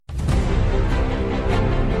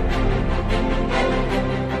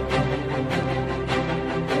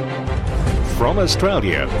From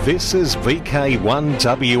Australia, this is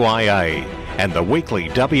VK1WIA and the weekly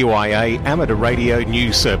WIA amateur radio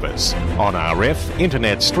news service on RF,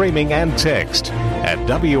 internet streaming and text at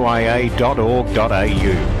wia.org.au.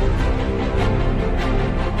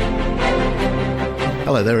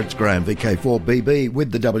 Hello there, it's Graham, VK4BB,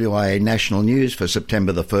 with the WIA National News for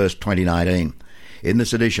September the 1st, 2019. In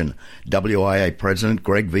this edition, WIA President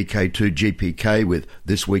Greg VK2GPK with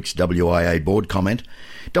this week's WIA board comment.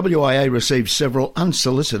 WIA received several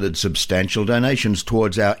unsolicited substantial donations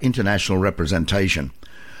towards our international representation.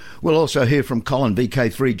 We'll also hear from Colin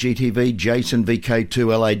VK3GTV, Jason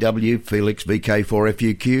VK2LAW, Felix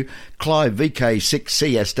VK4FUQ, Clive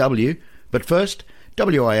VK6CSW. But first,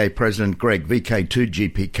 WIA President Greg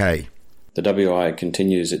VK2GPK. The WIA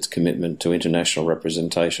continues its commitment to international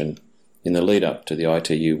representation in the lead-up to the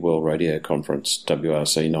ITU World Radio Conference,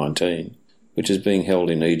 WRC19, which is being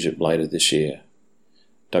held in Egypt later this year.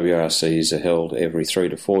 WRCs are held every 3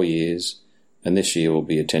 to 4 years, and this year will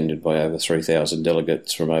be attended by over 3,000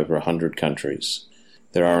 delegates from over 100 countries.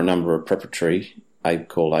 There are a number of preparatory,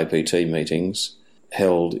 called APT meetings,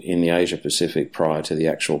 held in the Asia-Pacific prior to the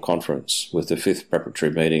actual conference, with the 5th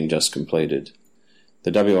preparatory meeting just completed.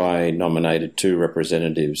 The WIA nominated 2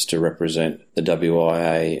 representatives to represent the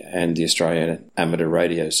WIA and the Australian Amateur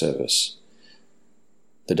Radio Service.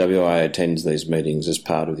 The WIA attends these meetings as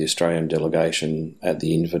part of the Australian delegation at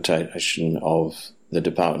the invitation of the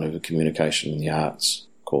Department of Communication and the Arts,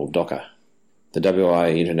 called DOCA. The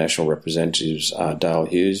WIA international representatives are Dale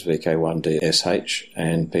Hughes, VK1DSH,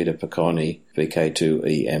 and Peter Picconi,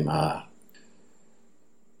 VK2EMR.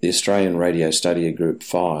 The Australian Radio Study Group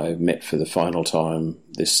 5 met for the final time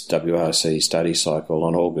this WRC study cycle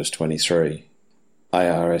on August 23.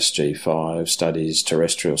 ARSG5 studies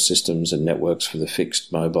terrestrial systems and networks for the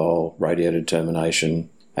fixed, mobile, radio determination,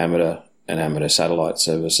 amateur and amateur satellite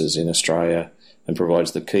services in Australia and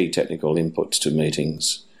provides the key technical inputs to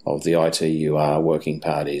meetings of the ITUR working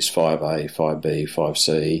parties 5A, 5B,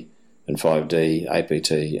 5C and 5D,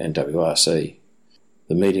 APT and WRC.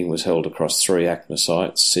 The meeting was held across 3 ACMA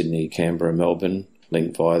sites, Sydney, Canberra, Melbourne,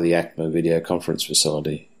 linked via the ACMA video conference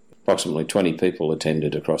facility. Approximately 20 people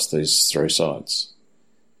attended across these 3 sites.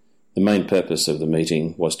 The main purpose of the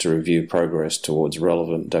meeting was to review progress towards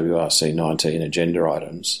relevant WRC19 agenda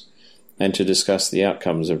items and to discuss the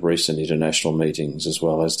outcomes of recent international meetings as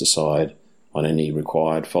well as decide on any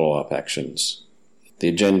required follow-up actions. The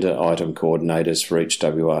agenda item coordinators for each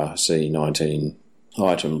WRC19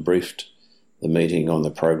 item briefed the meeting on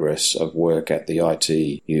the progress of work at the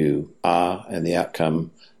ITUR and the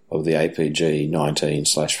outcome of the APG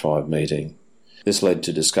 19/5 meeting. This led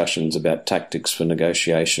to discussions about tactics for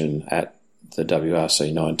negotiation at the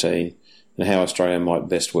WRC19 and how Australia might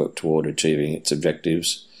best work toward achieving its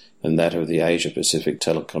objectives and that of the Asia-Pacific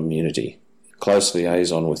telecom community. Close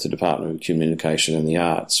liaison with the Department of Communication and the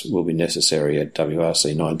Arts will be necessary at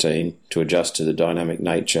WRC19 to adjust to the dynamic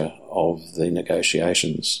nature of the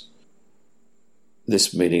negotiations.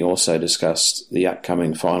 This meeting also discussed the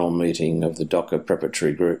upcoming final meeting of the DOCA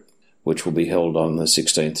Preparatory Group, which will be held on the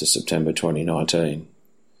 16th of September 2019.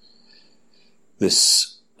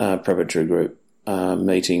 This Preparatory Group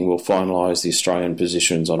meeting will finalise the Australian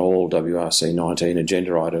positions on all WRC19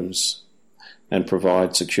 agenda items and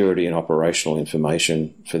provide security and operational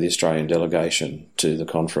information for the Australian delegation to the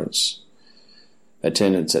conference.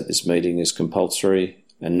 Attendance at this meeting is compulsory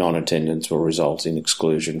and non-attendance will result in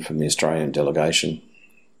exclusion from the Australian delegation.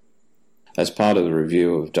 As part of the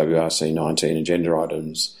review of WRC19 agenda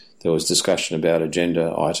items, there was discussion about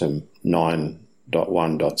agenda item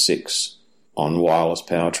 9.1.6 on wireless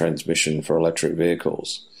power transmission for electric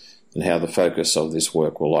vehicles and how the focus of this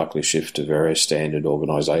work will likely shift to various standard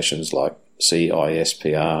organisations like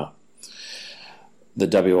CISPR. The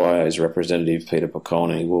WIA's representative, Peter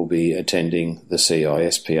Picconi, will be attending the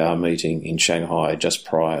CISPR meeting in Shanghai just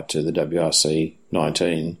prior to the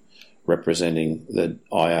WRC19, representing the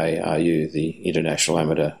IARU, the International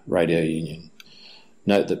Amateur Radio Union.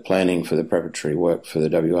 Note that planning for the preparatory work for the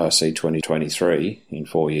WRC 2023 in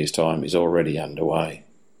 4 years' time is already underway.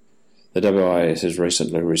 The WIA has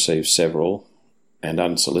recently received several and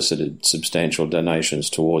unsolicited substantial donations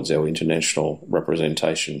towards our international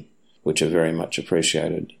representation, which are very much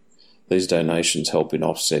appreciated. These donations help in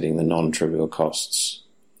offsetting the non-trivial costs.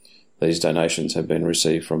 These donations have been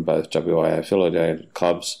received from both WIA affiliated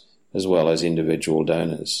clubs as well as individual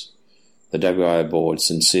donors. The WIA board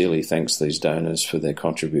sincerely thanks these donors for their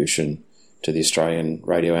contribution to the Australian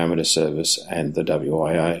Radio Amateur Service and the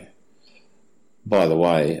WIA. By the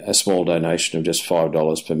way, a small donation of just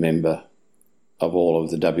 $5 per member of all of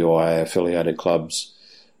the WIA affiliated clubs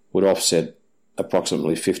would offset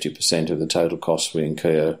approximately 50% of the total costs we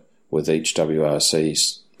incur with each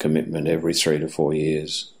WRC commitment every 3 to 4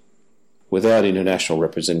 years. Without international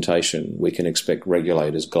representation, we can expect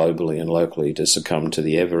regulators globally and locally to succumb to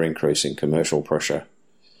the ever-increasing commercial pressure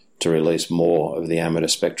to release more of the amateur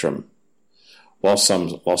spectrum. While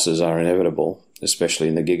some losses are inevitable, especially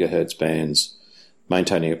in the gigahertz bands,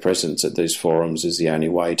 maintaining a presence at these forums is the only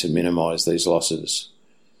way to minimise these losses.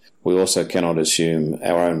 We also cannot assume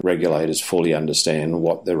our own regulators fully understand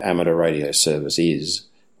what the amateur radio service is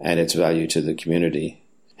and its value to the community,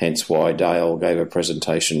 hence why Dale gave a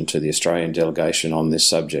presentation to the Australian delegation on this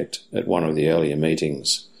subject at one of the earlier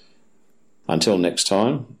meetings. Until next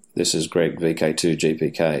time, this is Greg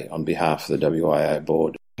VK2GPK on behalf of the WIA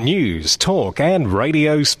board. News, talk and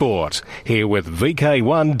radio sport. Here with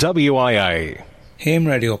VK1WIA. Ham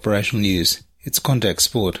Radio Operational News. It's Contact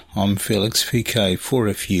Sport. I'm Felix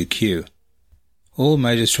VK4FUQ. All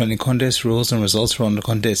major training contest rules and results are on the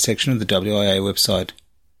contest section of the WIA website,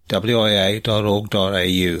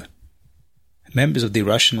 wia.org.au. Members of the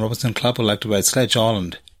Russian Robinson Club will activate Sledge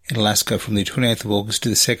Island in Alaska from the 28th of August to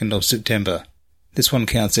the 2nd of September. This one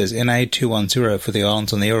counts as NA210 for the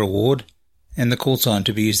Islands on the Air Award, and the call sign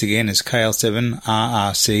to be used again is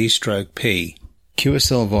KL7RRC/P.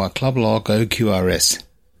 QSL via Club Log OQRS.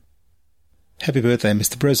 Happy birthday,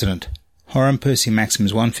 Mr. President. Hiram Percy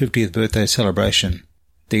Maxim's 150th birthday celebration.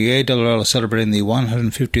 The ARRL is celebrating the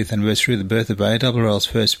 150th anniversary of the birth of ARRL's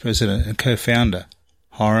first president and co-founder,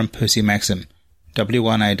 Hiram Percy Maxim,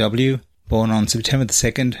 W1AW, born on September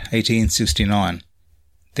 2nd, 1869.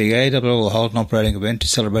 The ARRL will hold an operating event to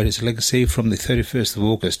celebrate his legacy from the 31st of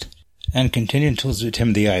August and continue until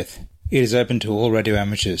September the 8th. It is open to all radio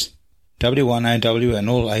amateurs. W1AW and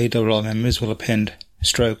all ARRL members will append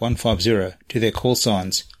 *150 to their call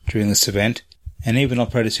signs during this event, and even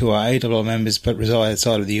operators who are ARRL members but reside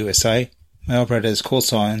outside of the USA may operate as call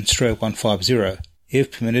sign *150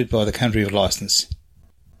 if permitted by the country of license.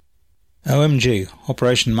 OMG,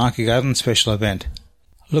 Operation Market Garden Special Event.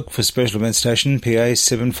 Look for Special Event Station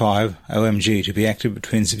PA75 OMG to be active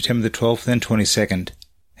between September the 12th and 22nd.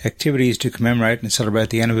 Activities to commemorate and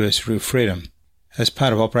celebrate the anniversary of freedom. As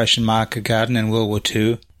part of Operation Market Garden in World War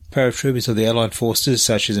II, paratroopers of the Allied forces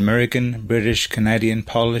such as American, British, Canadian,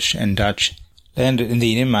 Polish and Dutch landed in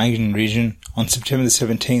the Nijmegen region on September the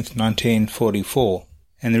 17th, 1944,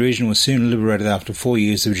 and the region was soon liberated after 4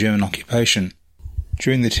 years of German occupation.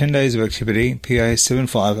 During the 10 days of activity,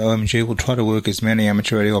 PA75 OMG will try to work as many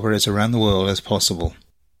amateur radio operators around the world as possible.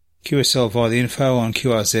 QSL via the info on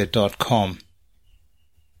QRZ.com.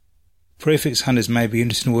 Prefix hunters may be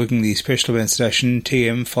interested in working the special event station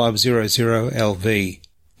TM500LV.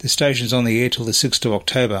 The station is on the air till the 6th of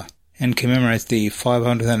October and commemorates the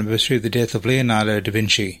 500th anniversary of the death of Leonardo da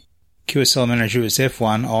Vinci. QSL manager is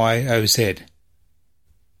F1IOZ.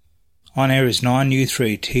 On air is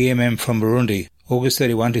 9U3 TMM from Burundi, August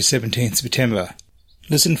 31 to 17th September.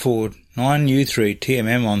 Listen forward, 9U3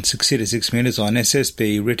 TMM on 60 to 6 metres on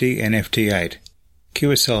SSB, RTTY and FT8.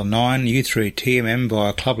 QSL 9U3 TMM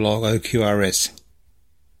via Club Log OQRS.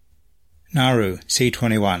 Nauru,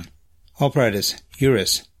 C21. Operators,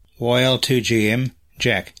 Eurus, YL2GM,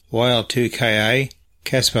 Jack, YL2KA,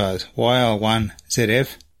 Caspars,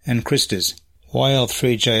 YL1ZF, and Christas.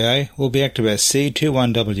 YL3JA will be active as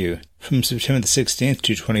C21W from September the 16th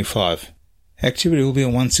to 25. Activity will be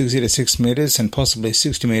on 160 to 6 metres and possibly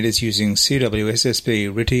 60 metres using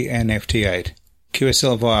CWSSB, RTTY and FT8.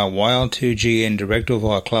 QSL via YL2GN direct or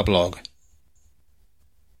via Club Log.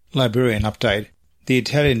 Liberian update. The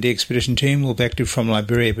Italian de-expedition team will be active from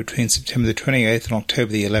Liberia between September the 28th and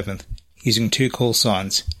October the 11th, using 2 call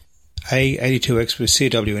signs, A82X for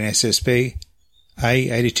CW and SSB,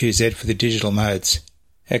 A82Z for the digital modes.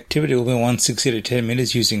 Activity will be 160 to 10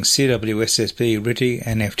 metres using CW, SSB, RTTY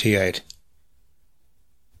and FT8.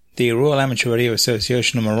 The Royal Amateur Radio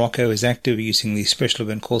Association of Morocco is active using the special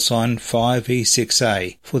event call sign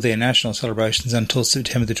 5E6A for their national celebrations until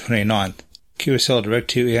September the 29th. QSL direct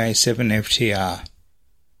to EA7FTR.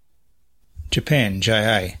 Japan,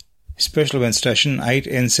 JA. Special event station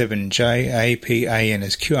 8N7JAPAN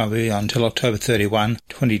as QRV until October 31,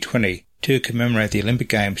 2020 to commemorate the Olympic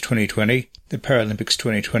Games 2020, the Paralympics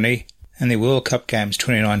 2020 and the World Cup Games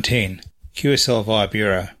 2019. QSL via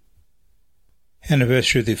Bureau.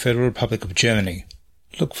 Anniversary of the Federal Republic of Germany.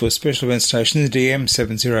 Look for special event stations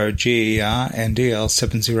DM70GER and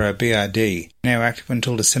DL70BRD, now active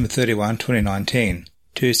until December 31, 2019,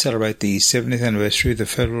 to celebrate the 70th anniversary of the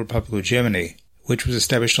Federal Republic of Germany, which was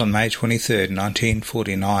established on May 23,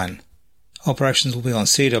 1949. Operations will be on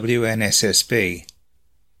CW and SSB.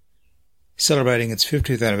 Celebrating its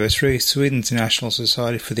 50th anniversary, Sweden's National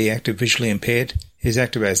Society for the Active Visually Impaired is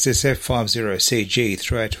active as SF50CG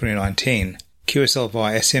throughout 2019, QSL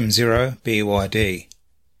via SM0BYD.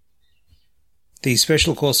 The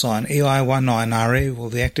special call sign EI19RE will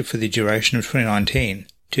be active for the duration of 2019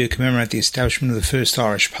 to commemorate the establishment of the first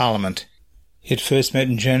Irish Parliament. It first met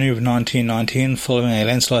in January of 1919 following a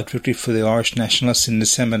landslide victory for the Irish Nationalists in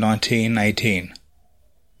December 1918.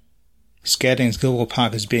 Scouting's Gilwell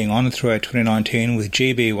Park is being honoured throughout 2019 with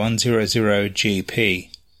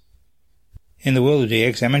GB100GP. In the world of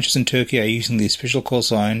DX, amateurs in Turkey are using the special call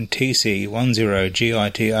sign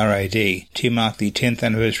TC10GITRAD to mark the 10th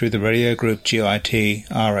anniversary of the radio group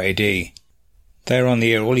GITRAD. They are on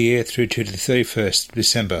the air all year through to the 31st of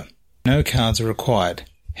December. No cards are required.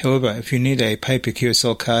 However, if you need a paper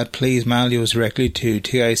QSL card, please mail yours directly to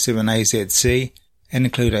TA7AZC and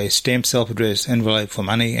include a stamped self-addressed envelope for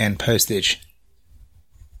money and postage.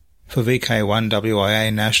 For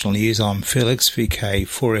VK1WIA National News, I'm Felix,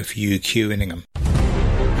 VK4FUQ Inningham.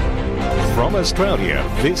 From Australia,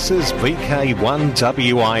 this is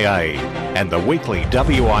VK1WIA and the weekly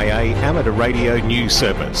WIA amateur radio news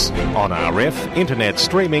service on RF, internet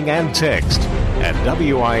streaming and text at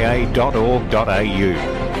wia.org.au.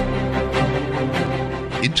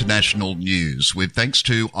 International news with thanks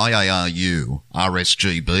to IARU,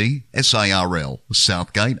 RSGB, SARL,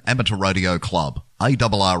 Southgate Amateur Radio Club,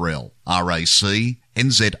 ARRL, RAC,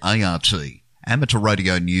 NZART, Amateur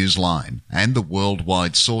Radio Newsline, and the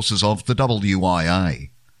worldwide sources of the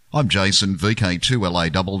WIA. I'm Jason,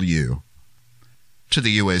 VK2LAW. To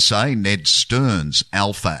the USA, Ned Stearns,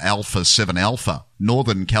 Alpha 7 Alpha,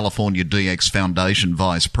 Northern California DX Foundation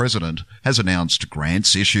Vice President, has announced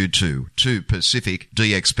grants issued to 2 Pacific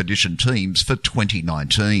DXpedition teams for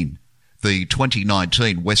 2019. The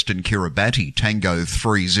 2019 Western Kiribati Tango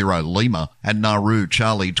 30 Lima and Nauru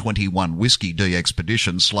Charlie 21 Whiskey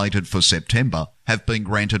DXpedition slated for September have been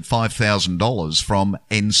granted $5,000 from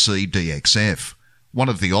NCDXF. One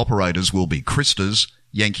of the operators will be Christa's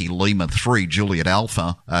Yankee Lima 3 Juliet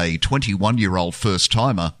Alpha, a 21-year-old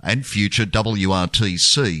first-timer and future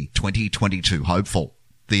WRTC 2022 hopeful.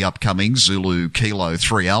 The upcoming Zulu Kilo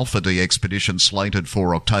 3 Alpha DXpedition slated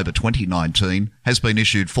for October 2019 has been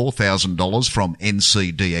issued $4,000 from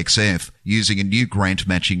NCDXF using a new grant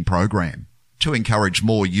matching program. To encourage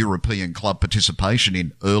more European club participation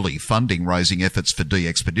in early funding raising efforts for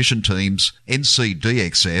DXpedition teams,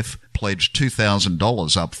 NCDXF pledged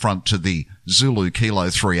 $2,000 up front to the Zulu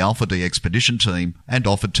Kilo 3 Alpha DXpedition team and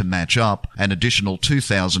offered to match up an additional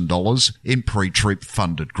 $2,000 in pre-trip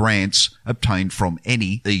funded grants obtained from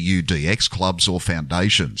any EU DX clubs or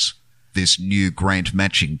foundations. This new grant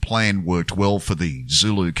matching plan worked well for the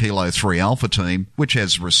Zulu Kilo 3 Alpha team, which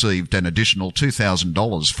has received an additional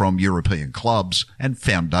 $2,000 from European clubs and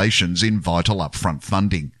foundations in vital upfront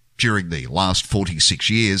funding. During the last 46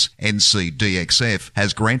 years, NCDXF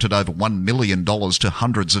has granted over $1 million to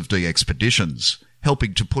hundreds of DXpeditions,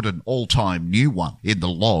 helping to put an all-time new one in the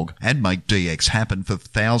log and make DX happen for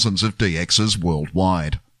thousands of DXs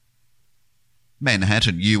worldwide.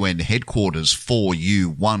 Manhattan UN headquarters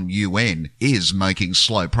 4U1UN is making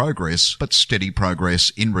slow progress but steady progress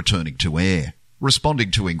in returning to air. Responding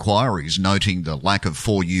to inquiries noting the lack of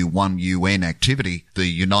 4U1UN activity, the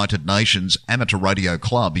United Nations Amateur Radio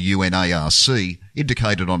Club UNARC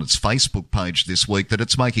indicated on its Facebook page this week that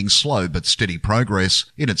it's making slow but steady progress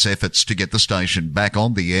in its efforts to get the station back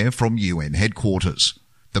on the air from UN headquarters.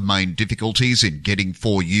 The main difficulties in getting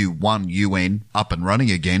 4U1UN up and running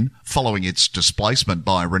again following its displacement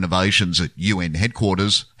by renovations at UN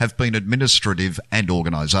headquarters have been administrative and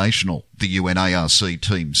organisational, the UNARC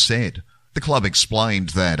team said. The club explained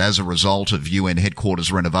that as a result of UN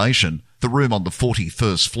headquarters renovation, the room on the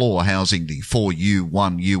 41st floor housing the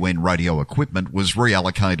 4U1UN radio equipment was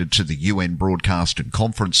reallocated to the UN Broadcast and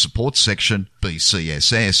Conference Support Section,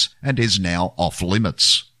 BCSS, and is now off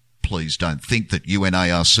limits. Please don't think that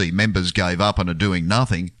UNARC members gave up and are doing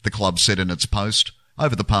nothing, the club said in its post.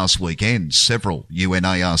 Over the past weekend, several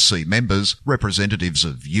UNARC members, representatives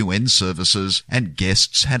of UN services and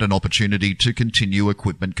guests had an opportunity to continue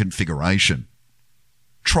equipment configuration.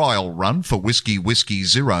 Trial run for Whiskey Whiskey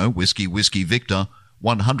Zero, Whiskey Whiskey Victor,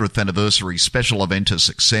 100th anniversary special event a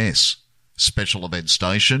success. Special event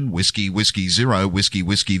station Whiskey Whiskey Zero, Whiskey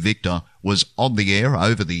Whiskey Victor was on the air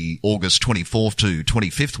over the August 24th to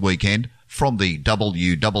 25th weekend from the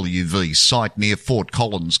WWV site near Fort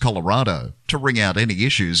Collins, Colorado, to ring out any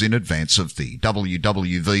issues in advance of the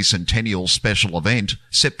WWV Centennial Special Event,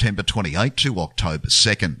 September 28 to October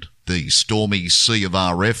 2nd. The stormy sea of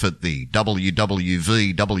RF at the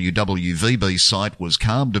WWV-WWVB site was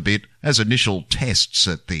calmed a bit as initial tests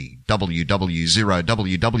at the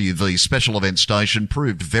WW0WWV special event station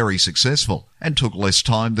proved very successful and took less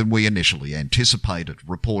time than we initially anticipated,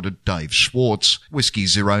 reported Dave Schwartz, Whiskey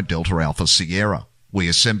Zero Delta Alpha Sierra. We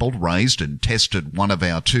assembled, raised and tested one of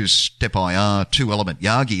our 2-step IR 2-element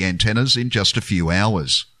Yagi antennas in just a few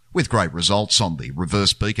hours, with great results on the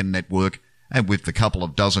reverse beacon network and with the couple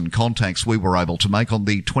of dozen contacts we were able to make on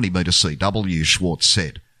the 20-metre CW, Schwartz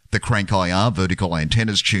said. The Crank IR vertical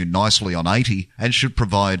antennas tune nicely on 80 and should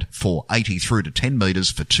provide for 80 through to 10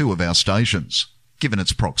 metres for 2 of our stations. Given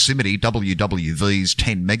its proximity, WWV's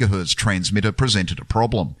 10 MHz transmitter presented a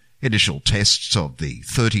problem. Initial tests of the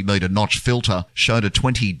 30-metre notch filter showed a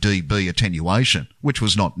 20 dB attenuation, which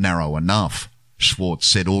was not narrow enough. Schwartz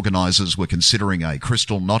said organisers were considering a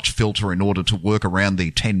crystal notch filter in order to work around the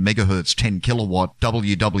 10 MHz 10 kilowatt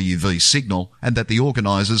WWV signal, and that the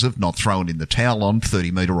organisers have not thrown in the towel on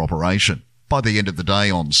 30-metre operation. By the end of the day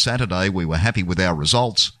on Saturday, we were happy with our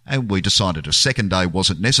results, and we decided a second day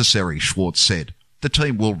wasn't necessary, Schwartz said. The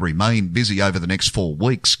team will remain busy over the next 4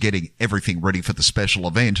 weeks getting everything ready for the special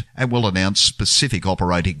event and will announce specific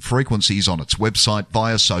operating frequencies on its website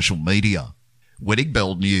via social media. Wedding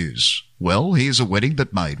bell news. Well, here's a wedding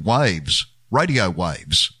that made waves. Radio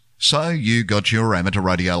waves. So you got your amateur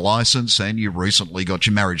radio licence and you recently got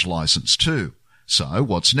your marriage licence too. So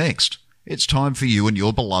what's next? It's time for you and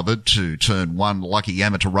your beloved to turn one lucky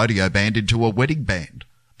amateur radio band into a wedding band.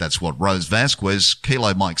 That's what Rose Vasquez,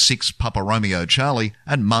 Kilo Mike 6 Papa Romeo Charlie,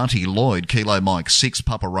 and Marty Lloyd, Kilo Mike 6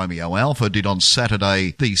 Papa Romeo Alpha did on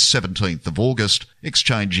Saturday, the 17th of August,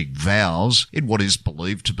 exchanging vows in what is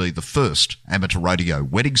believed to be the first amateur radio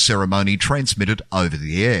wedding ceremony transmitted over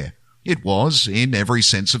the air. It was, in every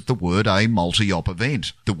sense of the word, a multi-op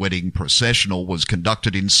event. The wedding processional was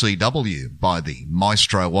conducted in CW by the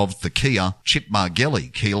maestro of the Kia, Chip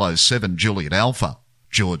Margelli, Kilo 7 Juliet Alpha.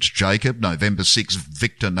 George Jacob, November 6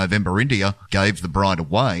 Victor November India, gave the bride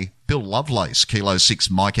away. Bill Lovelace, Kilo 6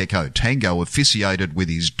 Mike Echo Tango, officiated with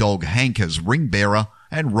his dog Hank as ring bearer,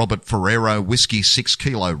 and Robert Ferrero, Whiskey 6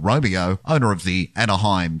 Kilo Romeo, owner of the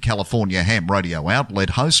Anaheim, California ham radio outlet,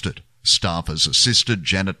 hosted. Staffers assisted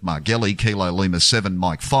Janet Margelli, Kilo Lima 7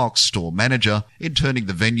 Mike Fox, store manager, in turning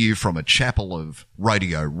the venue from a chapel of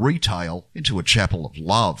radio retail into a chapel of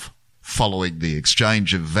love. Following the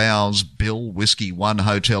exchange of vows, Bill, Whiskey 1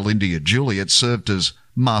 Hotel India Juliet served as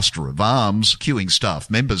Master of Arms, queuing staff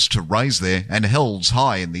members to raise their and helds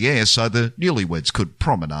high in the air so the newlyweds could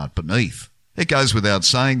promenade beneath. It goes without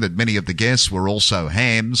saying that many of the guests were also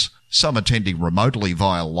hams, some attending remotely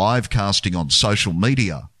via live casting on social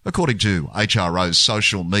media. According to HRO's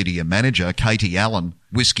social media manager, Katie Allen,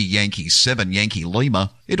 Whiskey Yankee 7 Yankee Lima,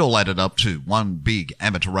 it all added up to one big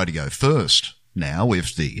amateur radio first. Now,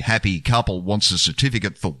 if the happy couple wants a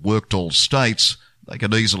certificate for worked all states, they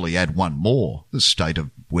can easily add one more, the state of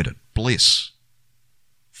wedded bliss.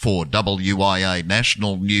 For WIA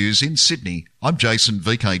National News in Sydney, I'm Jason,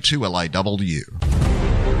 VK2LAW.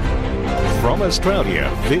 From Australia,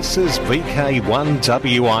 this is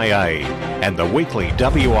VK1WIA and the weekly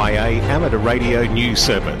WIA amateur radio news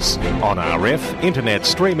service on RF, internet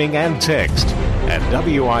streaming and text at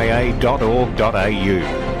wia.org.au.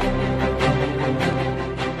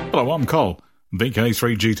 Hello, I'm Cole,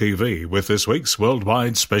 VK3GTV, with this week's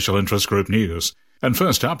Worldwide Special Interest Group news. And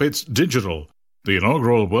first up, it's digital. The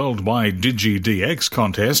inaugural Worldwide DigiDX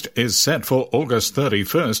contest is set for August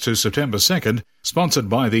 31st to September 2nd, sponsored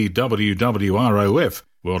by the WWROF,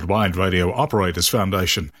 Worldwide Radio Operators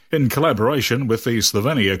Foundation, in collaboration with the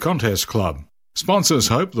Slovenia Contest Club. Sponsors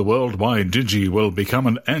hope the Worldwide Digi will become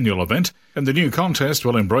an annual event, and the new contest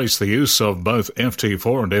will embrace the use of both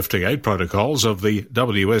FT4 and FT8 protocols of the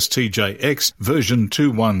WSTJX version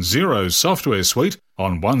 210 software suite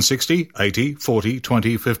on 160, 80, 40,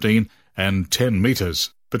 20, 15 and 10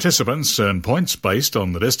 metres. Participants earn points based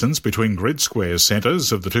on the distance between grid square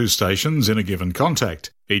centres of the two stations in a given contact.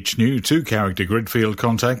 Each new 2-character grid field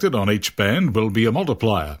contacted on each band will be a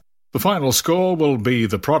multiplier. The final score will be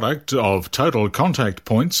the product of total contact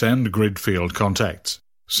points and grid field contacts.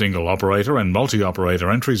 Single operator and multi-operator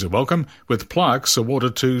entries are welcome, with plaques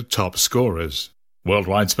awarded to top scorers.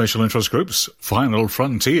 Worldwide Special Interest Group's Final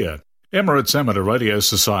Frontier. Emirates Amateur Radio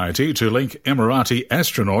Society to link Emirati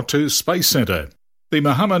astronaut to Space Centre. The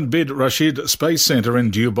Mohammed bin Rashid Space Centre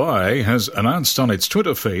in Dubai has announced on its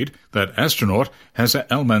Twitter feed that astronaut Hassan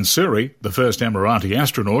al-Mansouri, the first Emirati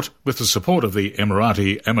astronaut, with the support of the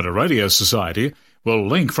Emirati Amateur Radio Society, will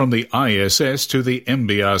link from the ISS to the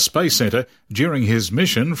MBR Space Centre during his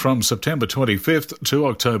mission from September 25th to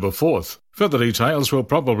October 4th. Further details will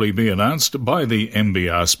probably be announced by the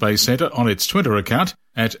MBR Space Centre on its Twitter account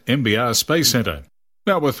at MBR Space Centre.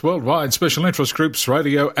 Now with Worldwide Special Interest Group's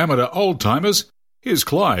Radio Amateur Old-Timers, here's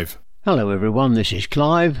Clive. Hello everyone, this is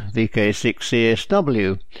Clive,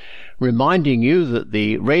 VK6CSW, reminding you that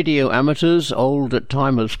the Radio Amateurs Old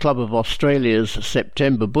Timers Club of Australia's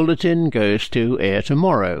September Bulletin goes to air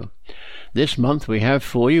tomorrow. This month we have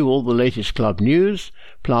for you all the latest club news,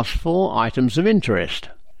 plus 4 items of interest.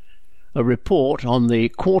 A report on the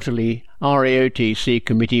quarterly RAOTC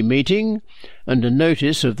committee meeting, and a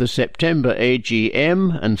notice of the September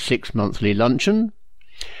AGM and 6 monthly luncheon.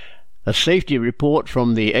 A safety report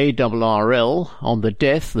from the ARRL on the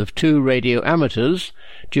death of 2 radio amateurs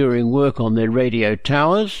during work on their radio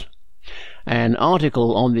towers, an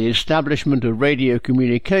article on the establishment of radio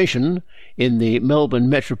communication in the Melbourne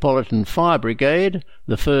Metropolitan Fire Brigade,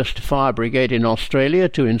 the first fire brigade in Australia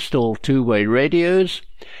to install 2-way radios,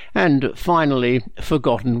 and finally,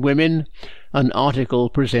 Forgotten Women, an article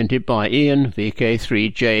presented by Ian,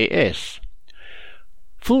 VK3JS.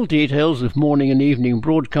 Full details of morning and evening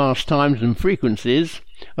broadcast times and frequencies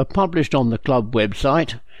are published on the club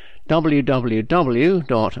website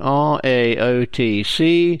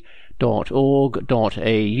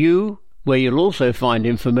www.raotc.org.au, where you'll also find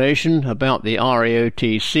information about the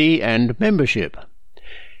RAOTC and membership.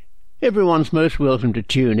 Everyone's most welcome to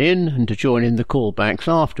tune in and to join in the callbacks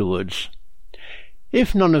afterwards.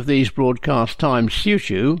 If none of these broadcast times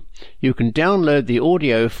suit you, you can download the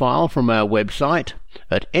audio file from our website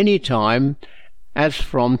at any time as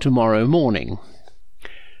from tomorrow morning.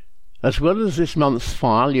 As well as this month's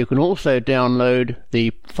file, you can also download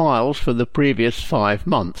the files for the previous 5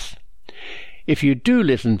 months. If you do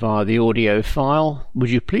listen via the audio file, would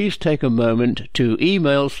you please take a moment to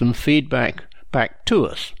email some feedback back to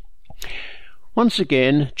us? Once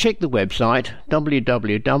again, check the website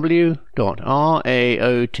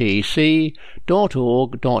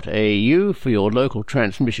www.raotc.org.au for your local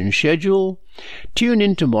transmission schedule. Tune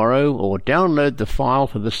in tomorrow or download the file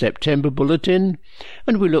for the September Bulletin,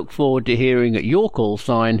 and we look forward to hearing your call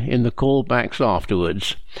sign in the callbacks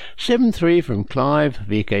afterwards. 7-3 from Clive,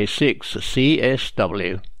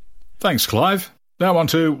 VK6CSW. Thanks, Clive. Now on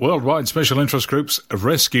to Worldwide Special Interest Group's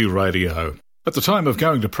Rescue Radio. At the time of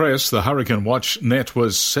going to press, the Hurricane Watch net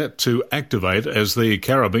was set to activate as the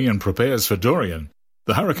Caribbean prepares for Dorian.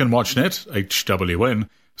 The Hurricane Watch net, HWN,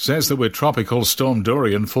 says that with Tropical Storm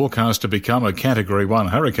Dorian forecast to become a Category 1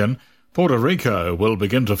 hurricane, Puerto Rico will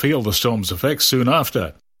begin to feel the storm's effects soon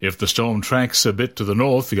after. If the storm tracks a bit to the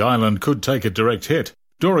north, the island could take a direct hit.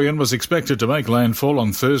 Dorian was expected to make landfall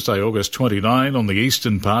on Thursday, August 29, on the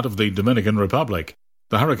eastern part of the Dominican Republic.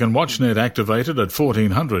 The Hurricane WatchNet activated at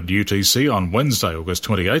 1400 UTC on Wednesday, August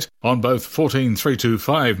 28, on both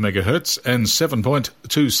 14325 MHz and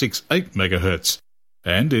 7.268 MHz,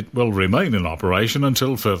 and it will remain in operation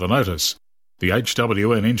until further notice. The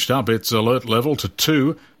HWN inched up its alert level to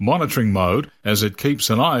 2 monitoring mode as it keeps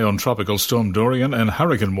an eye on Tropical Storm Dorian and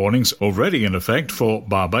hurricane warnings already in effect for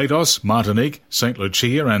Barbados, Martinique, St.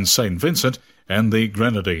 Lucia and St. Vincent and the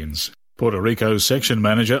Grenadines. Puerto Rico Section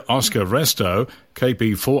Manager Oscar Resto,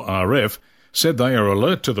 KP4RF, said they are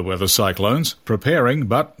alert to the weather cyclones, preparing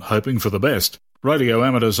but hoping for the best. Radio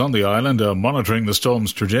amateurs on the island are monitoring the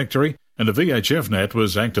storm's trajectory, and a VHF net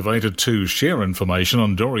was activated to share information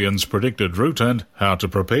on Dorian's predicted route and how to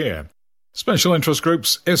prepare. Special Interest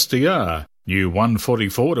Group's SDR, new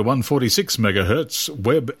 144 to 146 MHz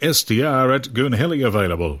web SDR at Goonhilly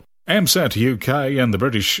available. AMSAT UK and the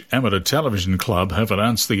British Amateur Television Club have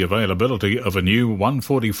announced the availability of a new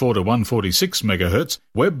 144 to 146 MHz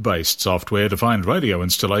web-based software-defined radio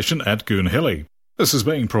installation at Goonhilly. This is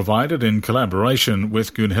being provided in collaboration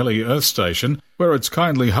with Goonhilly Earth Station, where it's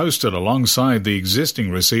kindly hosted alongside the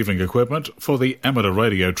existing receiving equipment for the amateur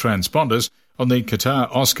radio transponders on the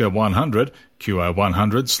Qatar Oscar 100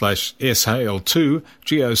 QR100/SHAL2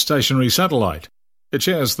 geostationary satellite. It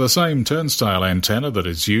shares the same turnstile antenna that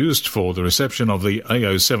is used for the reception of the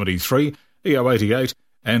AO73, EO88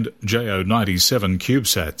 and JO97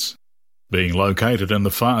 CubeSats. Being located in the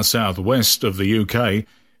far southwest of the UK,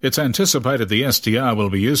 it's anticipated the SDR will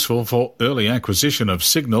be useful for early acquisition of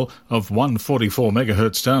signal of 144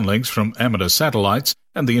 MHz downlinks from amateur satellites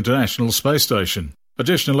and the International Space Station.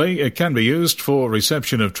 Additionally, it can be used for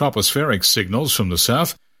reception of tropospheric signals from the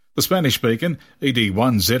south. The Spanish beacon,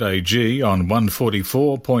 ED1ZAG on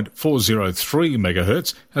 144.403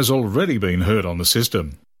 MHz, has already been heard on the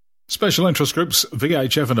system. Special Interest Groups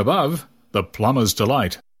VHF and above, the Plumber's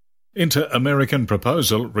Delight. Inter-American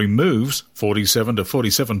proposal removes 47 to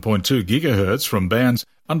 47.2 GHz from bands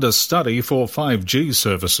under study for 5G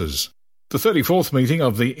services. The 34th meeting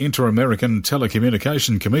of the Inter-American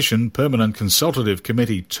Telecommunication Commission Permanent Consultative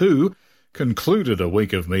Committee 2 concluded a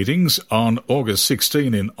week of meetings on August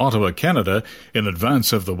 16 in Ottawa, Canada, in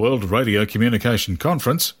advance of the World Radio Communication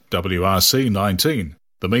Conference, WRC 19.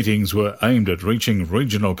 The meetings were aimed at reaching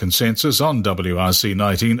regional consensus on WRC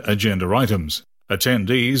 19 agenda items.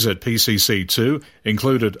 Attendees at PCC2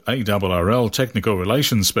 included ARRL Technical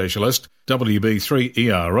Relations Specialist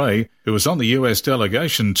WB3ERA, who was on the US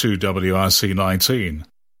delegation to WRC 19.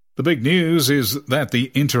 The big news is that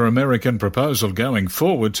the Inter-American proposal going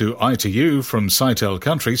forward to ITU from CITEL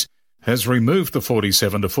countries has removed the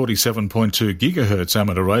 47 to 47.2 GHz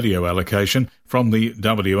amateur radio allocation from the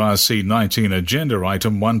WRC 19 agenda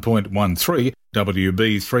item 1.13,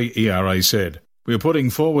 WB3ERA said. We are putting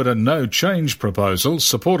forward a no-change proposal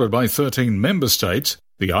supported by 13 member states.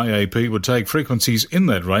 The IAP would take frequencies in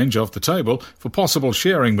that range off the table for possible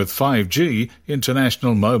sharing with 5G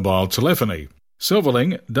international mobile telephony.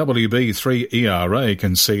 Silverling, WB3ERA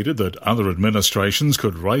conceded that other administrations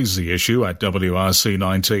could raise the issue at WRC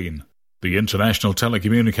 19. The International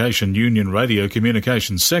Telecommunication Union radio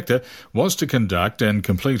communications sector was to conduct and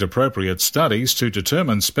complete appropriate studies to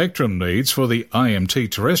determine spectrum needs for the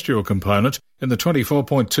IMT terrestrial component in the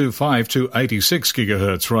 24.25 to 86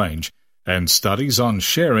 GHz range, and studies on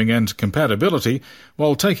sharing and compatibility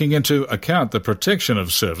while taking into account the protection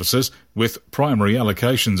of services with primary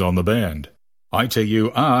allocations on the band.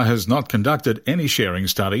 ITU-R has not conducted any sharing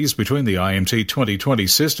studies between the IMT 2020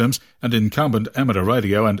 systems and incumbent amateur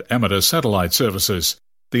radio and amateur satellite services.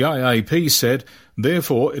 The IAP said,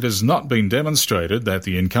 therefore, it has not been demonstrated that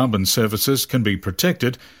the incumbent services can be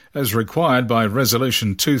protected as required by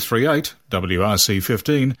Resolution 238, WRC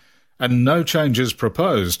 15, and no changes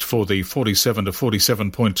proposed for the 47 to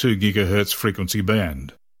 47.2 GHz frequency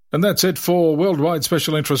band. And that's it for Worldwide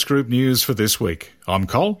Special Interest Group News for this week. I'm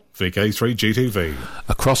Col, VK3GTV.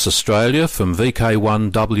 Across Australia from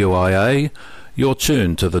VK1WIA, you're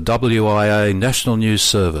tuned to the WIA National News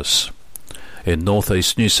Service. In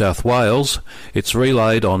northeast New South Wales, it's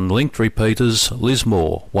relayed on linked repeaters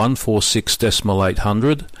Lismore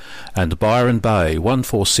 146.800 and Byron Bay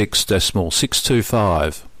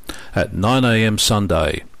 146.625 at 9 a.m.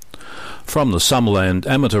 Sunday. From the Summerland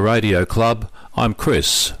Amateur Radio Club, I'm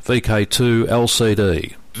Chris, VK2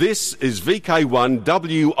 LCD. This is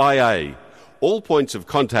VK1WIA. All points of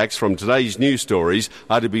contacts from today's news stories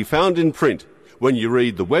are to be found in print when you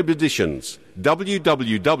read the web editions,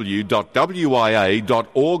 www.wia.org.au.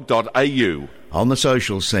 On the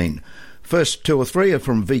social scene, first two or three are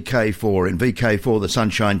from VK4. In VK4, the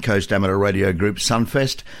Sunshine Coast Amateur Radio Group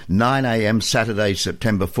Sunfest, 9 a.m. Saturday,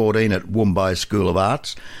 September 14 at Woombye School of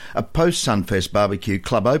Arts. A post-Sunfest barbecue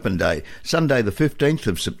club open day, Sunday the 15th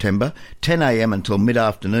of September, 10 a.m. until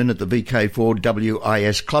mid-afternoon at the VK4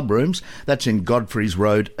 WIS Club Rooms. That's in Godfrey's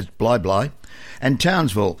Road at Bly. And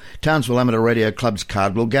Townsville Amateur Radio Club's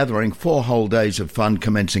Cardwell, gathering 4 whole days of fun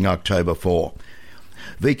commencing October 4.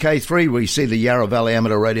 VK3, we see the Yarra Valley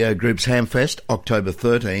Amateur Radio Group's Hamfest, October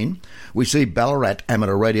 13. We see Ballarat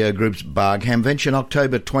Amateur Radio Group's Barg Hamvention,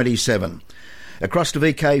 October 27. Across to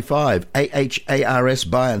VK5, AHARS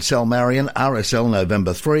Buy and Sell Marion, RSL,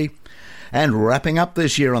 November 3. And wrapping up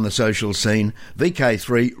this year on the social scene,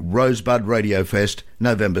 VK3 Rosebud Radio Fest,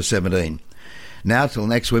 November 17. Now till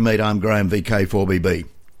next we meet, I'm Graham, VK4BB.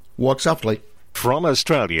 Walk softly. From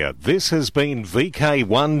Australia, this has been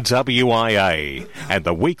VK1WIA and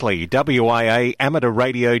the weekly WIA Amateur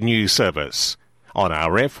Radio News Service. On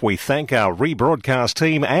RF, we thank our rebroadcast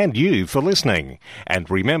team and you for listening. And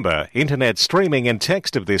remember, internet streaming and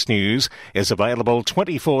text of this news is available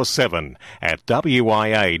 24/7 at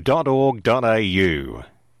wia.org.au.